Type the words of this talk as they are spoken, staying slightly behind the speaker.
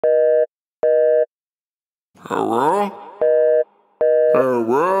Herro?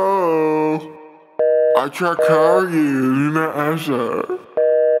 Herro? I tried calling you not answer.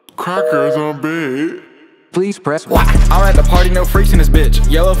 Crackers on bed. Please press Y. I'm at the party, no freaks in this bitch.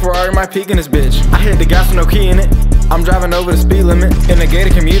 Yellow Ferrari, my peak in this bitch. I hit the gas with no key in it. I'm driving over the speed limit. In the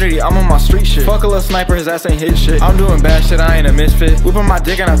gated community, I'm on my street shit. Fuck a little sniper, his ass ain't hit shit. I'm doing bad shit, I ain't a misfit. Whipping my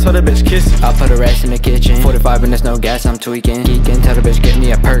dick and I tell the bitch kiss it. I put a rest in the kitchen. 45 minutes, no gas, I'm tweaking. Geeking, tell the bitch get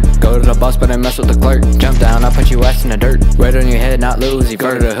me a perk. Go to the boss, but I mess with the clerk. Jump down, I put you ass in the dirt. Right on your head, not Lil Uzi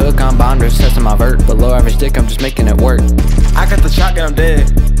Vert. Go to the hood, compounders, testing my vert. Below average dick, I'm just making it work. I got the shotgun, I'm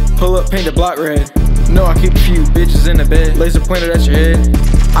dead. Pull up, paint the block red. No, I keep a few bitches in the bed. Laser pointed at your head.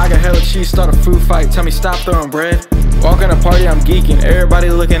 I got hella cheese, start a food fight. Tell me stop throwing bread. Walk in a party, I'm geeking. Everybody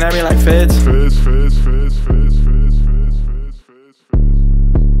looking at me like feds. Fizz.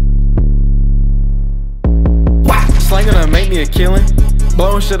 Slanging to make me a killing.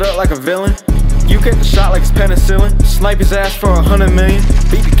 Blowing shit up like a villain. You get the shot like it's penicillin. Snipe his ass for 100 million.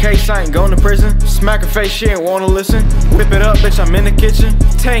 Beat the case, I ain't going to prison. Smack her face, she ain't wanna listen. Whip it up, bitch, I'm in the kitchen.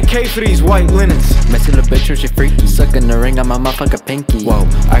 10K for these white linens. Messy little bitch, she freaky. Sucking the ring on my motherfucker pinky. Whoa,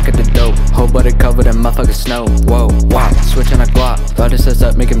 I got the dope. Whole body covered in motherfucking snow. Whoa, wow. Switching a Glock. Load his ass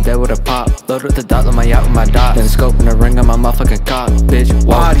up, make him dead with a pop. Load with the dot on my yacht with my dot. Then scoping the ring on my motherfucking cock. Bitch,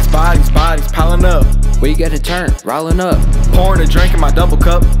 whoa. Bodies piling up. We get a turn, rolling up. Pouring a drink in my double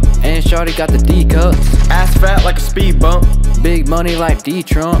cup. And shorty got the D cups. Ass fat like a speed bump. Big money like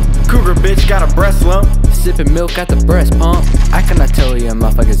D-Trump. Cougar bitch got a breast lump. Sipping milk at the breast pump. I cannot tell you a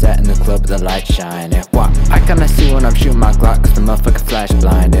motherfucker's at in the club with the light shining. Why? I cannot see when I'm shooting my Glock cause the motherfucker flash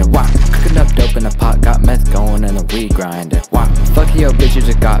blinding. Why? Cooking up dope in the pot, got meth going and the weed grinding. Why? Fuck your bitch you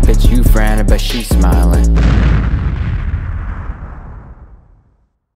just got, bitch you frowning but she smiling.